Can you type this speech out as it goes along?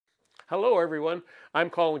Hello everyone, I'm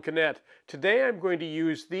Colin Canet. Today I'm going to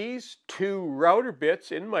use these two router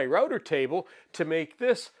bits in my router table to make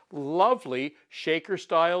this lovely shaker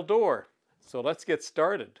style door. So let's get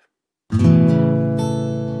started.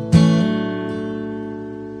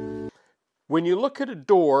 When you look at a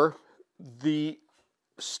door, the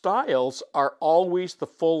stiles are always the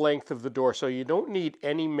full length of the door, so you don't need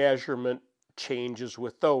any measurement changes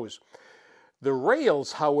with those. The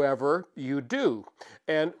rails, however, you do.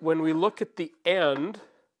 And when we look at the end,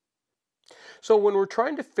 so when we're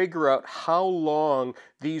trying to figure out how long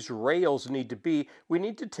these rails need to be, we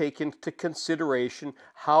need to take into consideration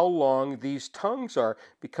how long these tongues are,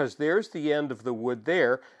 because there's the end of the wood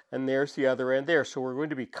there, and there's the other end there. So we're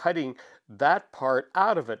going to be cutting that part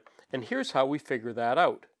out of it. And here's how we figure that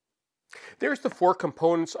out. There's the four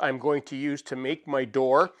components I'm going to use to make my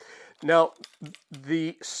door. Now,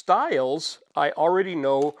 the stiles I already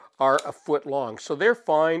know are a foot long, so they're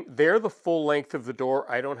fine. They're the full length of the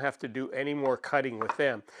door. I don't have to do any more cutting with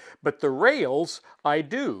them. But the rails, I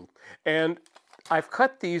do. And I've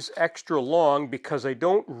cut these extra long because I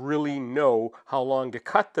don't really know how long to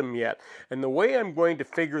cut them yet. And the way I'm going to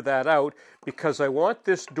figure that out, because I want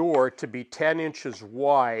this door to be 10 inches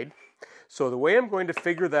wide, so the way I'm going to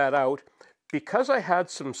figure that out, because I had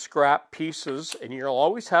some scrap pieces, and you'll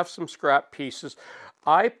always have some scrap pieces,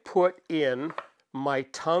 I put in my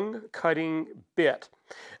tongue cutting bit.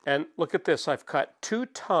 And look at this, I've cut 2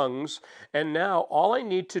 tongues, and now all I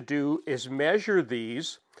need to do is measure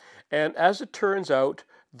these, and as it turns out,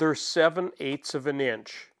 they're 7/8 of an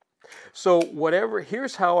inch. So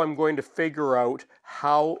here's how I'm going to figure out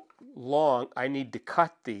how long I need to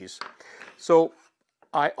cut these. So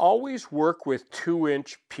I always work with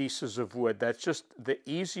 2-inch pieces of wood. That's just the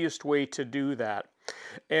easiest way to do that.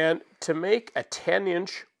 And to make a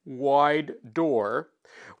 10-inch wide door,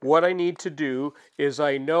 what I need to do is,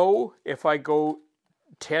 I know if I go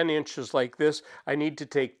 10 inches like this, I need to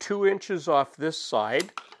take 2 inches off this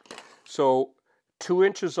side. So 2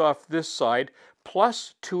 inches off this side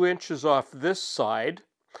plus 2 inches off this side.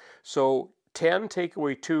 So 10 take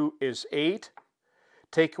away 2 is 8.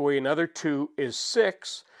 Take away another 2 is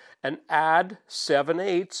 6, and add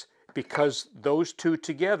 7/8, because those two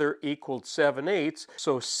together equaled 7/8.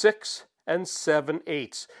 So 6 and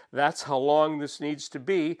 7/8. That's how long this needs to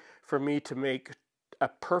be for me to make a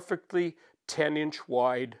perfectly 10-inch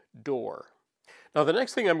wide door. Now the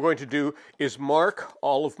next thing I'm going to do is mark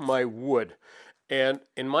all of my wood. And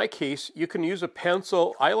in my case, you can use a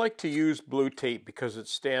pencil. I like to use blue tape because it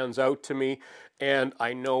stands out to me and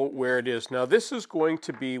I know where it is. Now this is going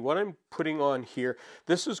to be, what I'm putting on here,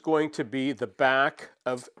 this is going to be the back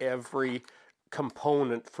of every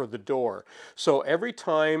component for the door. So every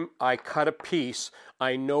time I cut a piece,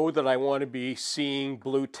 I know that I want to be seeing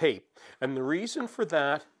blue tape. And the reason for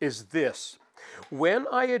that is this. When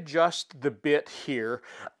I adjust the bit here,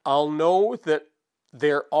 I'll know that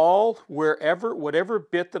they're all, whatever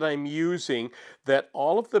bit that I'm using, that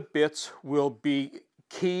all of the bits will be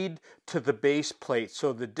keyed to the base plate.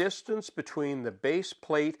 So the distance between the base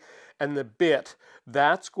plate and the bit,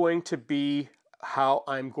 that's going to be how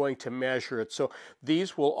I'm going to measure it. So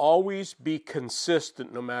these will always be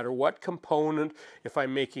consistent no matter what component. If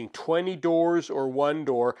I'm making 20 doors or 1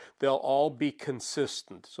 door, they'll all be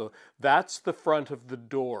consistent. So that's the front of the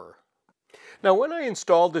door. Now when I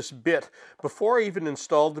installed this bit, before I even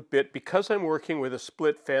installed the bit, because I'm working with a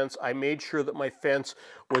split fence, I made sure that my fence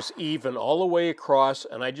was even all the way across,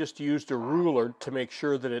 and I just used a ruler to make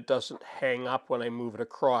sure that it doesn't hang up when I move it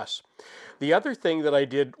across. The other thing that I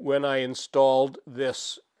did when I installed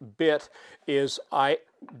this bit is I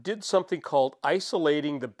did something called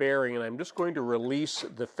isolating the bearing, and I'm just going to release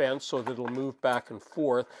the fence so that it'll move back and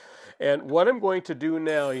forth. And what I'm going to do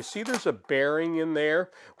now, you see there's a bearing in there.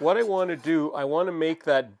 What I want to do, I want to make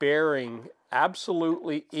that bearing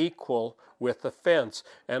absolutely equal with the fence.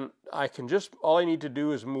 And I can just, all I need to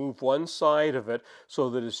do is move one side of it so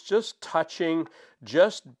that it's just touching,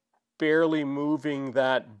 just barely moving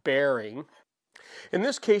that bearing. In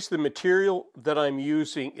this case, the material that I'm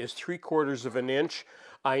using is 3/4 of an inch.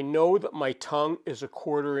 I know that my tongue is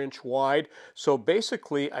 1/4 inch wide, so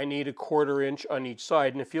basically I need 1/4 inch on each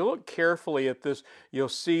side. And if you look carefully at this, you'll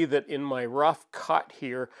see that in my rough cut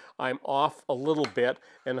here, I'm off a little bit.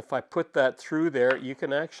 And if I put that through there, you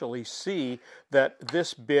can actually see that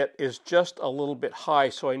this bit is just a little bit high,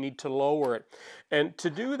 so I need to lower it. And to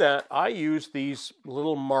do that, I use these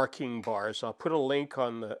little marking bars. I'll put a link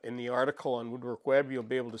in the article on Woodwork Web. You'll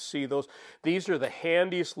be able to see those. These are the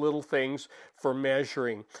handiest little things for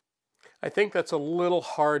measuring. I think that's a little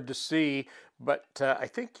hard to see, but I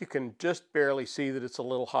think you can just barely see that it's a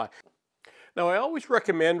little high. Now, I always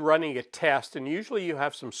recommend running a test, and usually you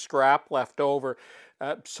have some scrap left over,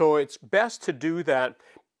 so it's best to do that.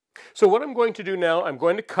 So what I'm going to do now, I'm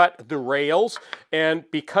going to cut the rails, and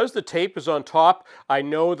because the tape is on top, I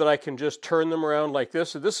know that I can just turn them around like this.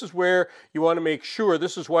 So this is where you want to make sure,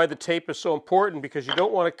 this is why the tape is so important, because you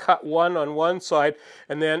don't want to cut one on one side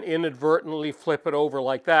and then inadvertently flip it over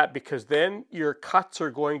like that, because then your cuts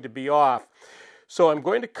are going to be off. So I'm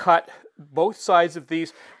going to cut both sides of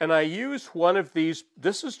these, and I use one of these.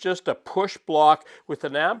 This is just a push block with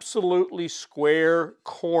an absolutely square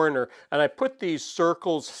corner, and I put these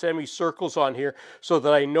circles, semicircles on here so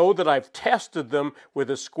that I know that I've tested them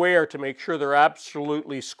with a square to make sure they're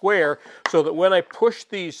absolutely square, so that when I push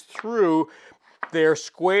these through, they're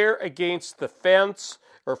square against the fence,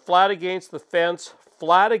 or flat against the fence,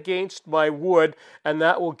 flat against my wood, and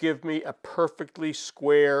that will give me a perfectly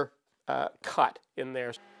square cut in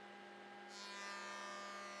there.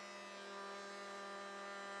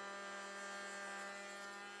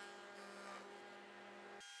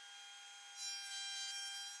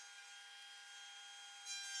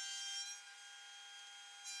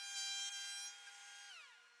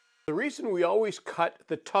 The reason we always cut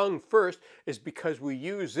the tongue first is because we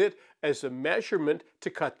use it as a measurement to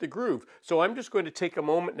cut the groove. So I'm just going to take a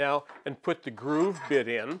moment now and put the groove bit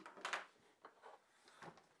in.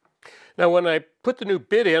 Now when I put the new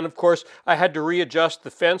bit in, of course, I had to readjust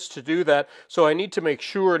the fence to do that, so I need to make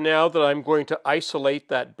sure now that I'm going to isolate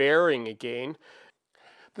that bearing again.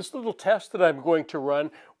 This little test that I'm going to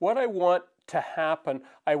run, what I want to happen,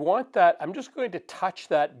 I want that, I'm just going to touch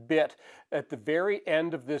that bit at the very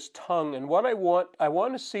end of this tongue, and what I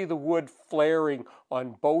want to see the wood flaring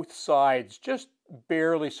on both sides, just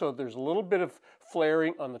barely, so there's a little bit of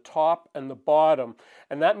flaring on the top and the bottom,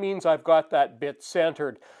 and that means I've got that bit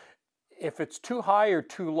centered. If it's too high or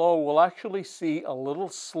too low, we'll actually see a little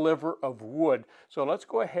sliver of wood. So let's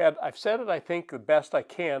go ahead. I've set it, I think, the best I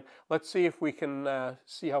can. Let's see if we can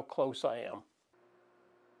see how close I am.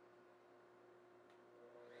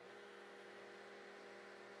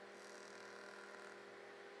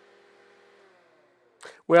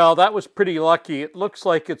 Well, that was pretty lucky. It looks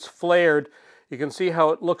like it's flared. You can see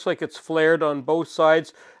how it looks like it's flared on both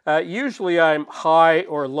sides. Usually I'm high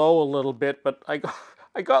or low a little bit, but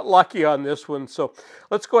I got lucky on this one. So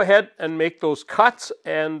let's go ahead and make those cuts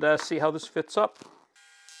and see how this fits up.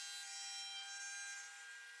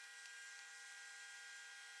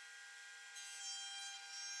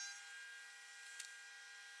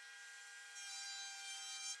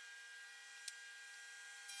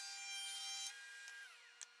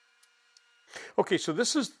 Okay, so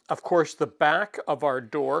this is, of course, the back of our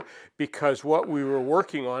door, because what we were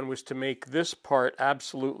working on was to make this part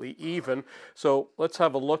absolutely even. So let's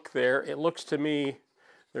have a look there. It looks to me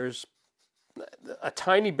there's a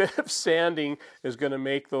tiny bit of sanding is going to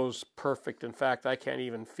make those perfect. In fact, I can't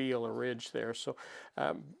even feel a ridge there. So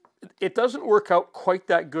it doesn't work out quite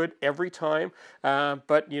that good every time,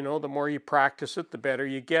 but you know, the more you practice it, the better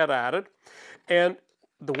you get at it. And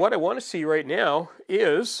what I want to see right now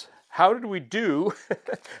is, how did we do?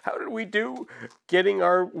 How did we do getting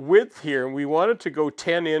our width here? And we wanted to go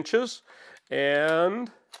 10 inches. And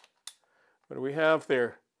what do we have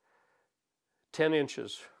there? 10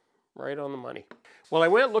 inches, right on the money. Well, I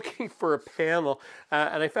went looking for a panel,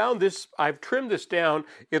 and I found this. I've trimmed this down.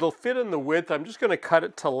 It'll fit in the width. I'm just going to cut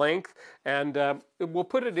it to length, and we'll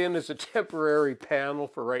put it in as a temporary panel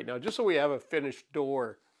for right now, just so we have a finished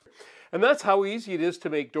door. And that's how easy it is to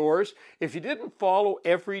make doors. If you didn't follow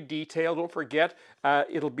every detail, don't forget,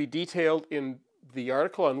 it'll be detailed in the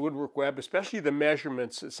article on Woodwork Web, especially the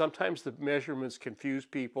measurements. Sometimes the measurements confuse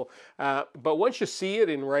people. But once you see it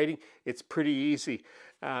in writing, it's pretty easy.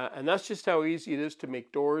 And that's just how easy it is to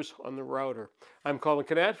make doors on the router. I'm Colin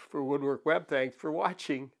Canet for Woodwork Web. Thanks for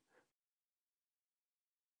watching.